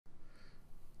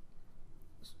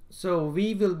So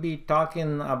we will be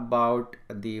talking about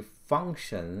the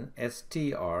function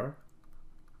strstr.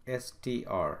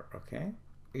 Okay,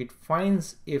 it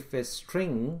finds if a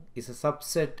string is a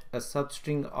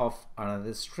substring of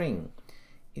another string.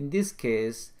 In this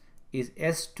case is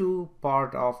s2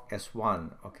 part of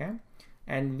s1. Okay,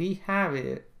 and we have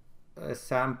a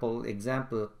example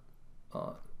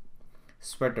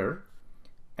sweater,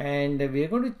 and we are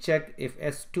going to check if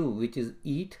s2, which is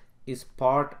eat, is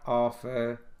part of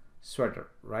a sweater,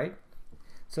 right?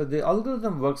 So the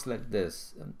algorithm works like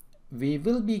this. We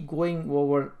will be going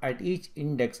over at each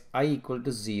index I equal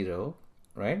to 0,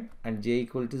 right, and j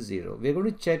equal to 0. We're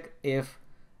going to check if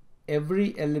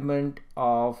every element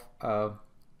of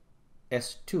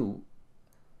s2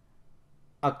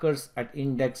 occurs at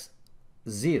index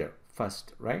 0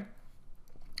 first, right?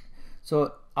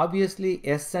 So obviously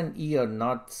s and e are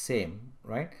not same,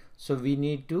 right? So we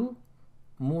need to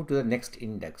move to the next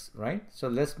index, right? So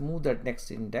let's move that next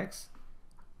index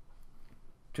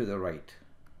to the right.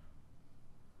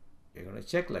 We're going to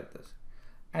check like this,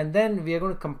 and then we are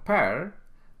going to compare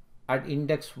at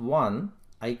index 1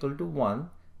 I equal to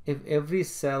 1 if every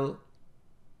cell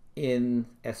in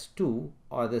s2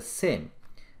 are the same.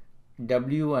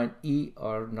 W and E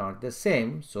are not the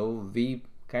same, so we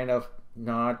kind of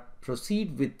not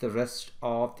proceed with the rest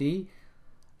of the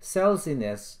cells in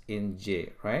S in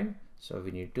J, right? So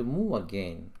we need to move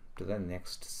again to the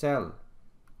next cell.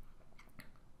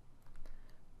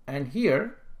 And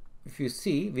here, if you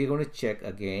see, we're going to check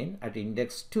again at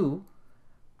index 2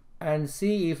 and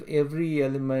see if every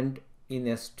element in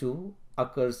S2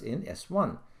 occurs in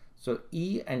S1. So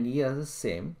E and E are the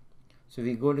same. So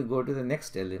we're going to go to the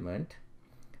next element,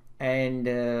 and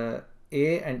A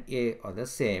and A are the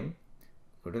same.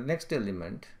 Go to the next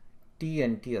element, T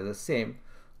and T are the same.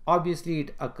 Obviously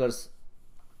it occurs,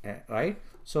 right?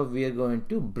 So we are going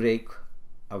to break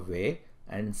away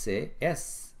and say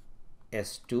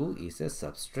S2 is a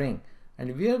substring,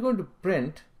 and we are going to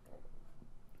print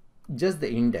just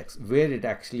the index where it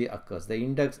actually occurs. The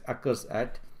index occurs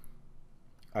at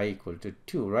I equal to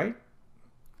 2, right?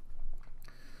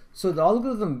 So the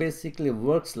algorithm basically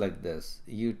works like this.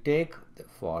 You take the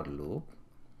for loop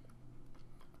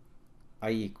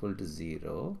I equal to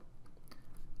 0,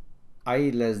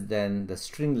 I less than the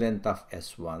string length of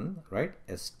s1, right?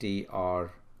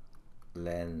 Str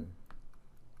len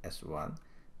s1.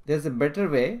 There's a better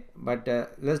way, but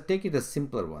let's take it a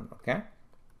simpler one, okay?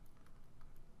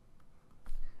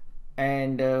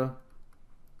 And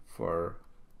for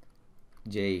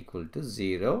j equal to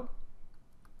 0,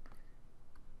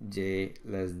 j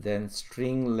less than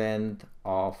string length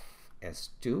of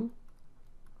s2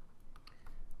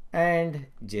 and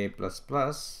j plus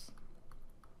plus.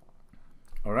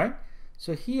 All right,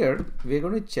 so here we're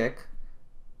going to check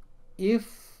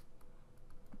if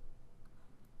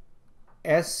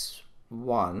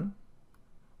s1,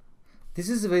 this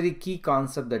is a very key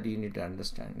concept that you need to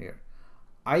understand here.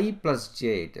 I plus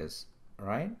j it is,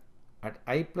 right? At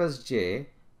I plus j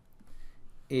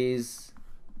is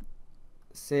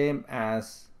same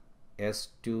as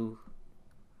s2j.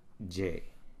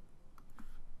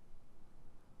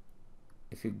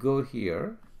 If you go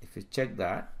here, if you check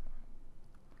that,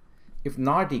 if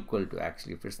not equal to,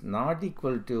 actually if it's not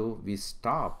equal to, we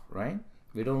stop, right?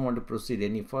 We don't want to proceed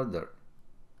any further.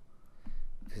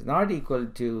 If it's not equal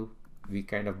to, we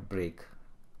kind of break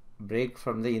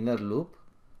from the inner loop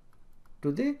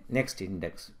to the next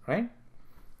index, right?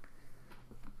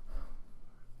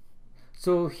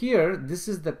 So here, this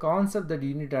is the concept that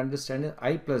you need to understand,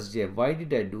 I plus j. Why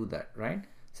did I do that, right?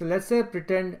 So let's say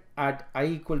pretend at I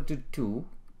equal to 2,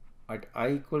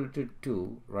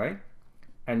 right?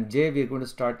 And j, we're going to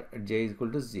start at j is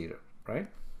equal to 0, right?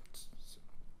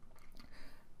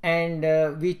 And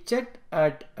we checked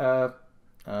at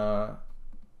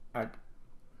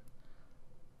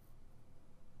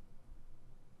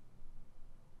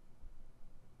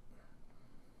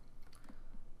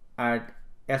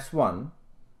S1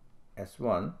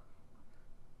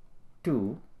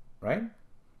 2, right,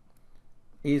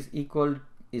 is equal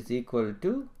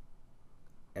to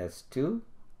S2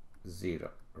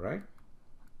 0, right?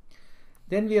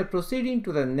 Then we are proceeding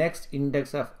to the next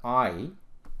index of I,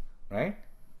 right?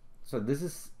 So this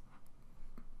is,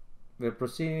 we're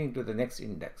proceeding to the next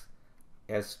index,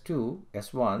 S2,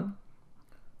 S1,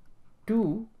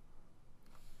 2,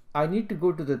 I need to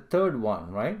go to the third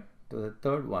one, right? To the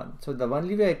third one. So the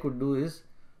only way I could do is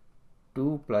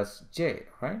 2 plus j,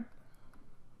 right?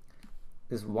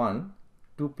 This 1,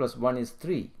 2 plus 1 is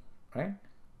 3, right?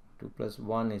 2 plus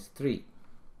 1 is 3.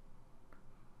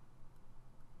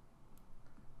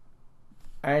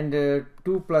 And 2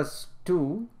 plus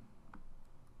 2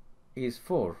 is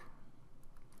 4.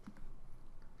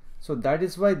 So that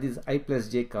is why this I plus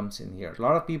j comes in here. A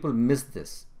lot of people miss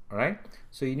this, right?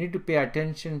 So you need to pay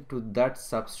attention to that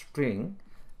substring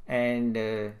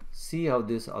and see how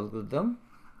this algorithm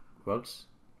works.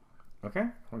 Okay,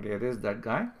 only erase that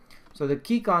guy. So the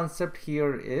key concept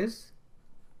here is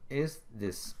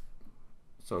this.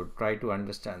 So try to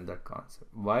understand that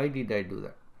concept. Why did I do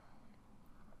that?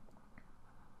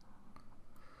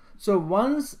 So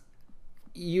once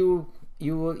you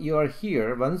are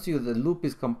here, once the loop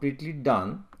is completely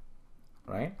done,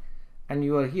 right, and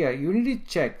you are here, you need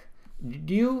to check, did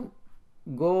you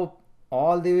go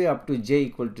all the way up to j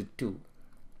equal to 2,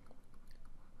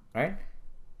 right?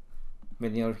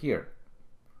 When you're here,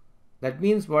 that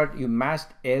means what? You matched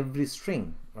every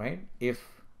string, right? If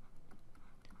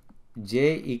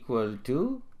j equal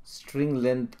to string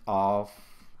length of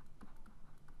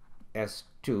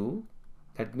s2,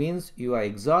 that means you are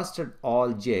exhausted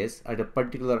all j's at a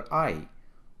particular I.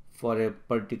 For a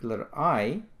particular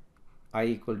I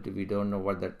equal to, we don't know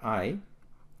what that I,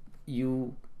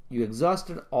 you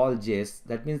exhausted all j's,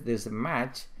 that means there's a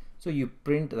match, so you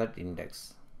print that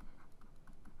index.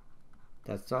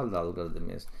 That's all the algorithm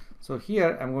is. So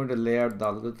here I'm going to lay out the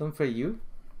algorithm for you.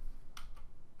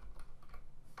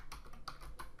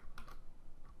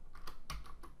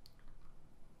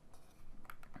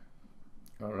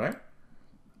 All right,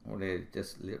 I'm going to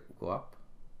just go up.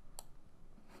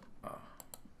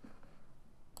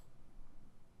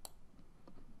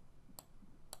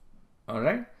 All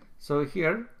right, so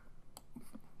here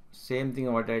same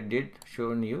thing what I did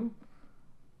shown you,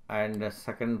 and a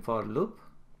second for loop,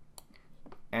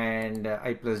 and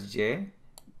I plus j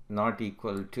not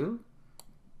equal to,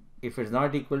 if it's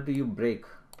not equal to, you break.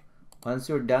 Once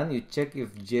you're done, you check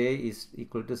if j is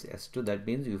equal to s2, that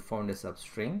means you found a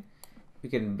substring. You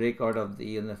can break out of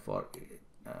the for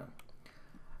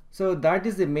so that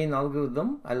is the main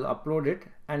algorithm. I'll upload it,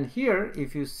 and here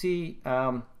if you see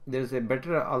there's a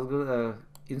better algorithm.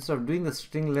 Instead of doing the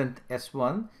string length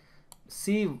s1,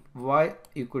 see why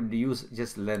you could use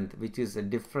just length, which is a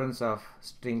difference of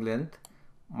string length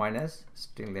minus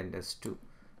string length s2.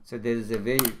 So there is a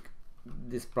way,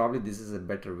 this is a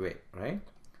better way, right?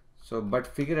 So but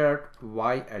figure out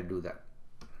why I do that.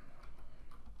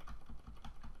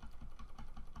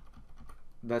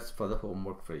 That's for the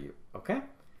homework for you. Okay,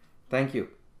 thank you.